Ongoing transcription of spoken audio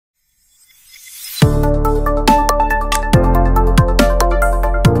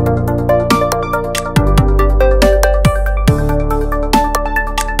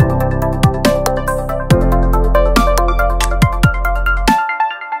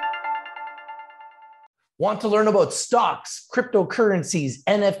Want to learn about stocks, cryptocurrencies,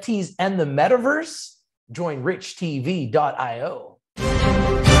 NFTs, and the metaverse? Join richtv.io.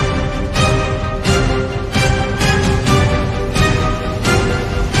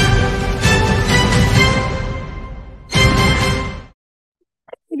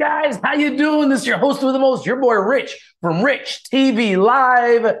 Hey guys, how you doing? This is your host with the most, your boy Rich from Rich TV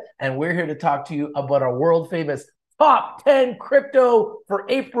Live, and we're here to talk to you about our world famous top 10 crypto for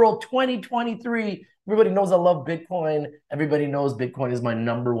April 2023. Everybody knows I love Bitcoin. Everybody knows Bitcoin is my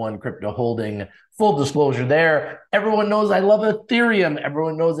 #1 crypto holding. Full disclosure there. Everyone knows I love Ethereum.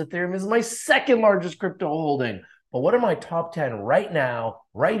 Everyone knows Ethereum is my second largest crypto holding. But what are my top 10 right now,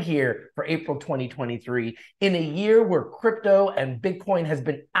 right here for April 2023, in a year where crypto and Bitcoin has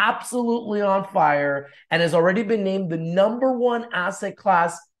been absolutely on fire and has already been named the #1 asset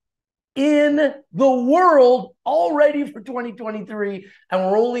class in the world already for 2023, and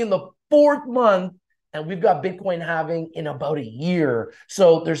we're only in the 4th month, and we've got Bitcoin halving in about a year.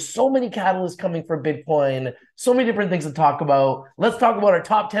 So there's so many catalysts coming for Bitcoin, so many different things to talk about. Let's talk about our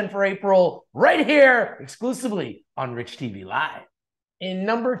top 10 for April right here, exclusively on Rich TV Live. In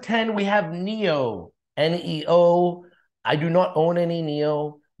number 10, we have NEO, N-E-O. I do not own any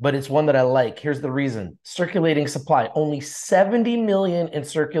NEO, but it's one that I like. Here's the reason. Circulating supply, only 70 million in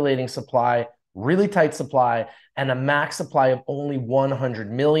circulating supply, really tight supply, and a max supply of only 100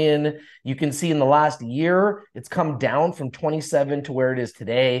 million. You can see in the last year, it's come down from 27 to where it is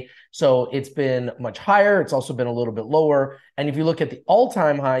today. So it's been much higher. It's also been a little bit lower. And if you look at the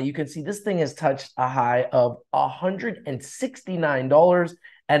all-time high, you can see this thing has touched a high of $169.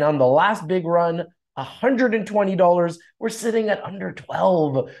 And on the last big run, $120. We're sitting at under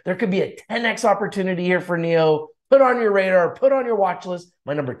 12. There could be a 10x opportunity here for NEO. Put on your radar, put on your watch list.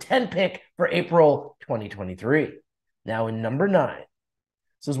 My number 10 pick for April 2023. Now in number 9,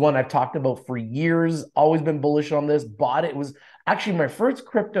 this is one I've talked about for years, always been bullish on this, bought it. It was actually my first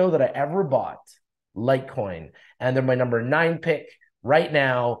crypto that I ever bought, Litecoin. And they're my number 9 pick right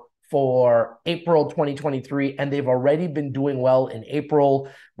now for April 2023, and they've already been doing well in April.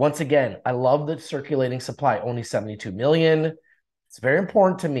 Once again, I love the circulating supply, only 72 million. It's very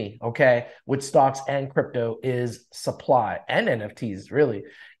important to me, okay, with stocks and crypto is supply, and NFTs really,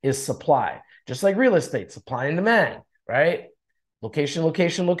 is supply. Just like real estate, supply and demand, right? Location,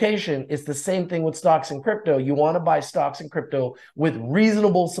 location, location. It's the same thing with stocks and crypto. You want to buy stocks and crypto with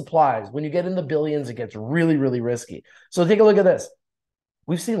reasonable supplies. When you get in the billions, it gets really, really risky. So take a look at this.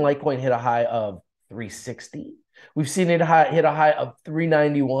 We've seen Litecoin hit a high of 360. We've seen it hit a high of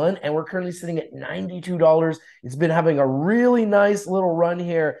 391, and we're currently sitting at $92. It's been having a really nice little run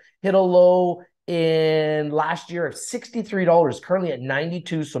here. Hit a low in last year of $63, currently at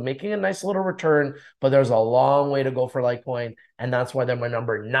 92, so making a nice little return, but there's a long way to go for Litecoin, and that's why they're my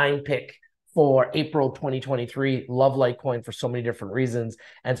number 9 pick for April 2023. Love Litecoin for so many different reasons,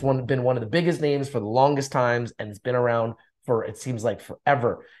 and it's been one of the biggest names for the longest times, and it's been around for, it seems like,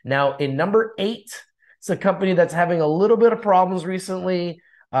 forever. Now, in number 8, it's a company that's having a little bit of problems recently.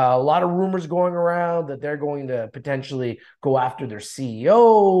 A lot of rumors going around that they're going to potentially go after their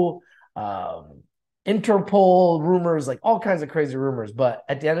CEO, Interpol rumors, like all kinds of crazy rumors. But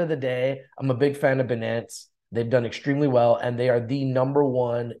at the end of the day, I'm a big fan of Binance. They've done extremely well, and they are the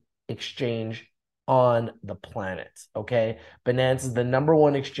 #1 exchange on the planet, okay? Binance is the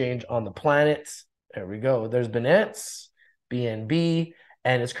 #1 exchange on the planet. There we go. There's Binance, BNB,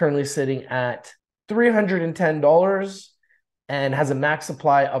 and it's currently sitting at $310 and has a max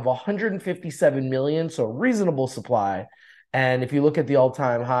supply of 157 million, so reasonable supply. And if you look at the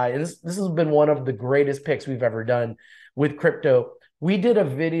all-time high, and this has been one of the greatest picks we've ever done with crypto. We did a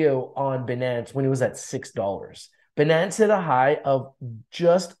video on Binance when it was at $6. Binance hit a high of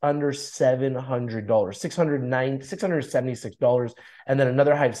just under $700, $676, and then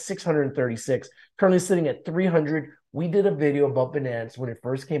another high of $636, currently sitting at $300. We did a video about Binance when it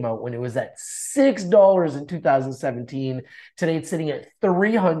first came out, when it was at $6 in 2017. Today, it's sitting at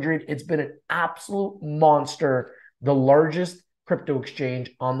 $300. It's been an absolute monster, the largest crypto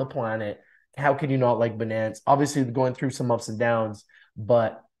exchange on the planet. How can you not like Binance? Obviously, they're going through some ups and downs,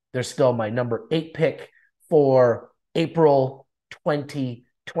 but they're still my number 8 pick for April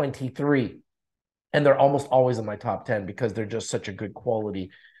 2023. And they're almost always in my top 10 because they're just such a good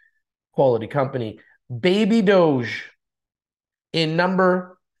quality company. Baby Doge in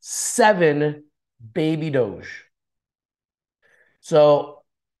number 7, Baby Doge. So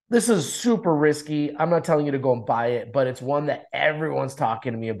this is super risky. I'm not telling you to go and buy it, but it's one that everyone's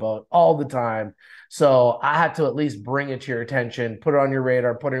talking to me about all the time. So I had to at least bring it to your attention, put it on your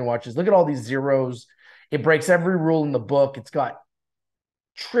radar, put it in watches. Look at all these zeros. It breaks every rule in the book. It's got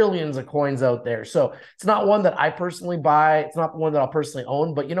trillions of coins out there. So it's not one that I personally buy. It's not one that I'll personally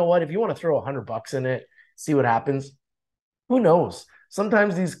own. But you know what? If you want to throw $100 in it, see what happens. Who knows?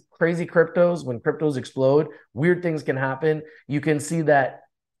 Sometimes these crazy cryptos, when cryptos explode, weird things can happen. You can see that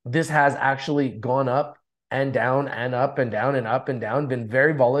this has actually gone up and down and up and down and up and down, been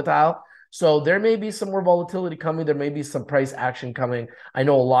very volatile. So there may be some more volatility coming. There may be some price action coming. I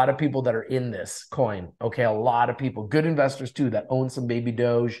know a lot of people that are in this coin. Okay, a lot of people, good investors too, that own some baby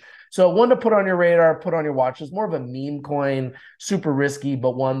Doge. So one to put on your radar, put on your watch list. More of a meme coin, super risky,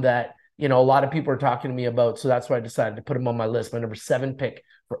 but one that, you know, a lot of people are talking to me about. So that's why I decided to put him on my list, my number 7 pick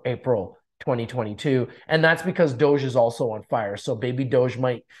for April 2022. And that's because Doge is also on fire. So baby Doge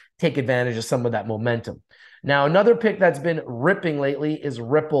might take advantage of some of that momentum. Now, another pick that's been ripping lately is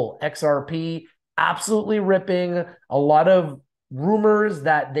Ripple, XRP, absolutely ripping. A lot of rumors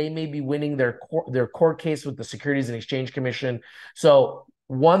that they may be winning their court case with the Securities and Exchange Commission. So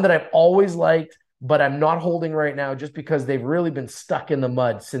one that I've always liked, but I'm not holding right now just because they've really been stuck in the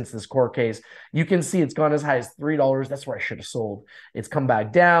mud since this court case. You can see it's gone as high as $3. That's where I should have sold. It's come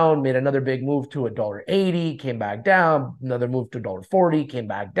back down, made another big move to $1.80, came back down, another move to $1.40, came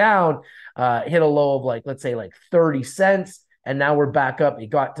back down, hit a low of like, let's say like 30 cents. And now we're back up.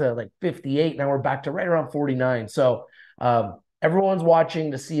 It got to like 58. Now we're back to right around 49. So everyone's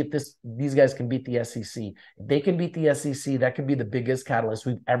watching to see if these guys can beat the SEC. If they can beat the SEC, that could be the biggest catalyst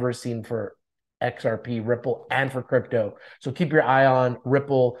we've ever seen for XRP, Ripple, and for crypto. So keep your eye on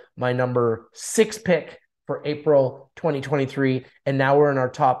Ripple, my number 6 pick for April 2023. And now we're in our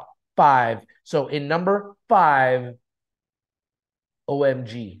top 5. So in number 5,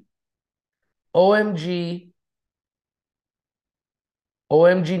 OMG. OMG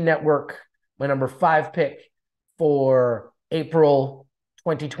Network, my number 5 pick for April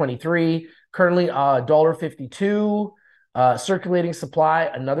 2023. Currently $1.52. Circulating supply,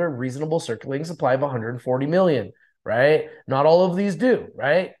 another reasonable circulating supply of 140 million, right? Not all of these do,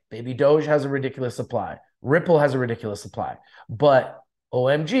 right? Baby Doge has a ridiculous supply. Ripple has a ridiculous supply. But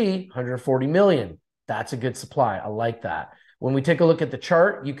OMG, 140 million. That's a good supply. I like that. When we take a look at the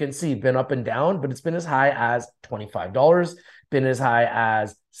chart, you can see been up and down, but it's been as high as $25, been as high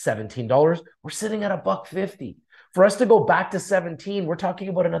as $17. We're sitting at $1.50. For us to go back to 17, we're talking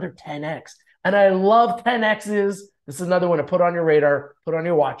about another 10x. And I love 10x's. This is another one to put on your radar, put on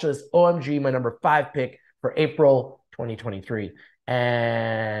your watch list. OMG, my number 5 pick for April 2023.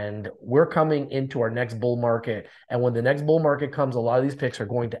 And we're coming into our next bull market. And when the next bull market comes, a lot of these picks are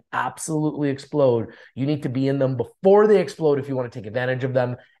going to absolutely explode. You need to be in them before they explode if you want to take advantage of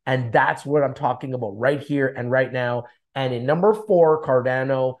them. And that's what I'm talking about right here and right now. And in number 4,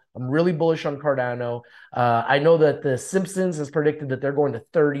 Cardano. I'm really bullish on Cardano. I know that the Simpsons has predicted that they're going to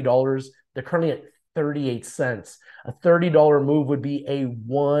 $30. They're currently at 38 cents. A $30 move would be a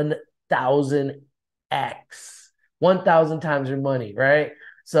 1,000x, 1,000 times your money, right?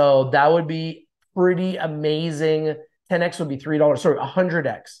 So that would be pretty amazing. 10x would be $3. Sorry,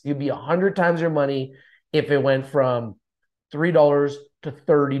 100x. You'd be 100 times your money if it went from $3 to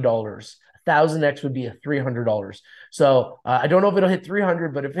 $30. 1,000x would be a $300. So I don't know if it'll hit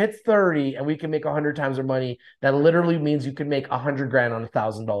 300, but if it hits 30 and we can make 100 times our money, that literally means you can make 100 grand on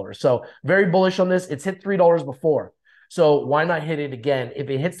 $1,000. So very bullish on this. It's hit $3 before. So why not hit it again?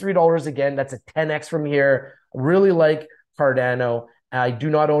 If it hits $3 again, that's a 10x from here. Really like Cardano. I do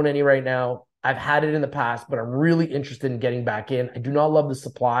not own any right now. I've had it in the past, but I'm really interested in getting back in. I do not love the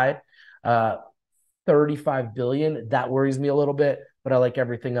supply. 35 billion. That worries me a little bit, but I like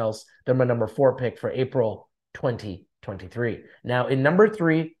everything else. They're my number 4 pick for April 2023. Now in number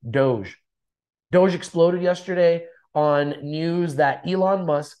 3, Doge. Doge exploded yesterday on news that Elon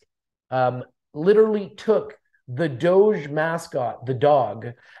Musk literally took the Doge mascot, the dog,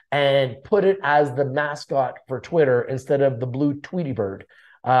 and put it as the mascot for Twitter instead of the blue Tweety bird.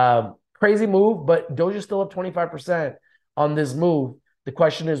 Crazy move, but Doge is still up 25% on this move. The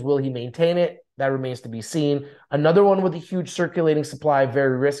question is, will he maintain it? That remains to be seen. Another one with a huge circulating supply,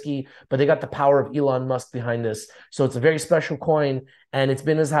 very risky, but they got the power of Elon Musk behind this. So it's a very special coin, and it's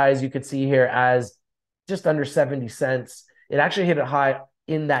been as high as you could see here as just under 70 cents. It actually hit a high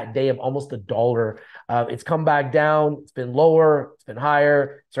in that day of almost $1. It's come back down. It's been lower. It's been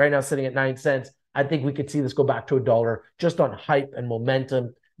higher. It's right now sitting at 9 cents. I think we could see this go back to $1 just on hype and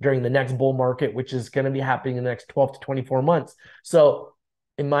momentum during the next bull market, which is going to be happening in the next 12 to 24 months. So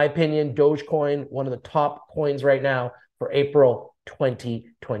in my opinion, Dogecoin, one of the top coins right now for April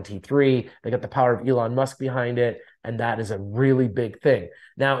 2023. They got the power of Elon Musk behind it. And that is a really big thing.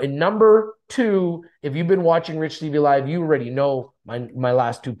 Now, in number 2, if you've been watching Rich TV Live, you already know my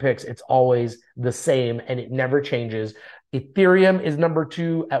last 2 picks. It's always the same and it never changes. Ethereum is number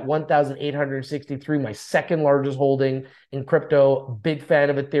 2 at 1,863, my second largest holding in crypto. Big fan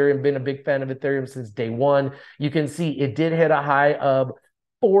of Ethereum, been a big fan of Ethereum since day one. You can see it did hit a high of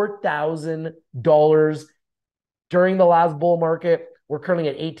 $4,000 during the last bull market. We're currently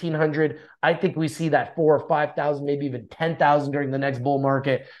at 1,800. I think we see that 4,000 or 5,000, maybe even 10,000 during the next bull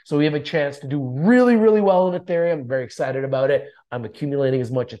market. So we have a chance to do really, really well in Ethereum. I'm very excited about it. I'm accumulating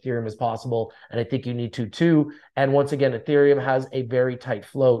as much Ethereum as possible, and I think you need to too. And once again, Ethereum has a very tight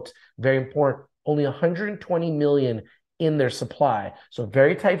float. Very important. Only 120 million in their supply. So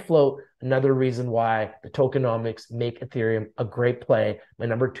very tight float. Another reason why the tokenomics make Ethereum a great play. My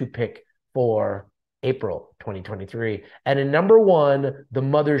number 2 pick for April 2023. And in number 1, the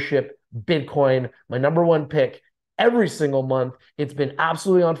mothership, Bitcoin, my number 1 pick every single month. It's been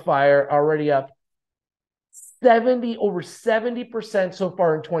absolutely on fire, already up over 70% so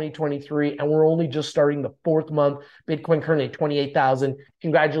far in 2023, and we're only just starting the 4th month. Bitcoin currently at 28,000.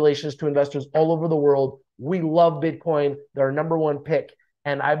 Congratulations to investors all over the world. We love Bitcoin. They're our number 1 pick.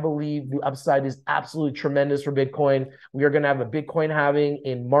 And I believe the upside is absolutely tremendous for Bitcoin. We are going to have a Bitcoin halving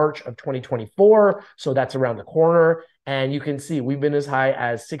in March of 2024. So that's around the corner. And you can see we've been as high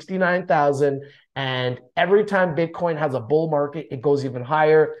as 69,000. And every time Bitcoin has a bull market, it goes even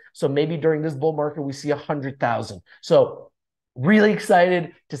higher. So maybe during this bull market, we see 100,000. So really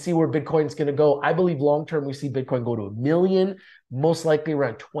excited to see where Bitcoin's going to go. I believe long-term, we see Bitcoin go to 1 million, most likely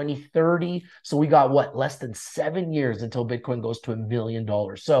around 2030. So we got less than 7 years until Bitcoin goes to $1 million.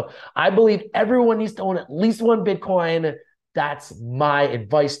 So I believe everyone needs to own at least 1 Bitcoin. That's my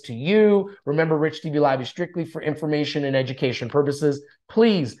advice to you. Remember, Rich TV Live is strictly for information and education purposes.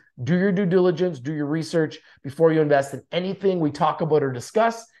 Please do your due diligence, do your research before you invest in anything we talk about or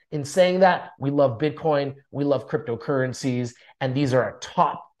discuss. In saying that, we love Bitcoin, we love cryptocurrencies, and these are our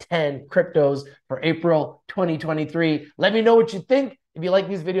top 10 cryptos for April 2023. Let me know what you think. If you like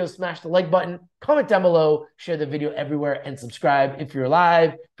these videos, smash the like button, comment down below, share the video everywhere, and subscribe. If you're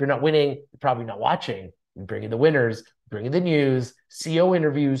live, if you're not winning, you're probably not watching. We bring you the winners, bring you the news, CEO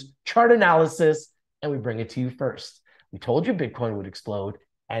interviews, chart analysis, and we bring it to you first. We told you Bitcoin would explode,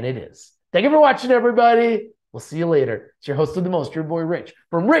 and it is. Thank you for watching, everybody. We'll see you later. It's your host of the most, your boy Rich,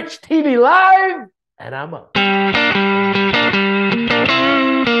 from Rich TV Live, and I'm up.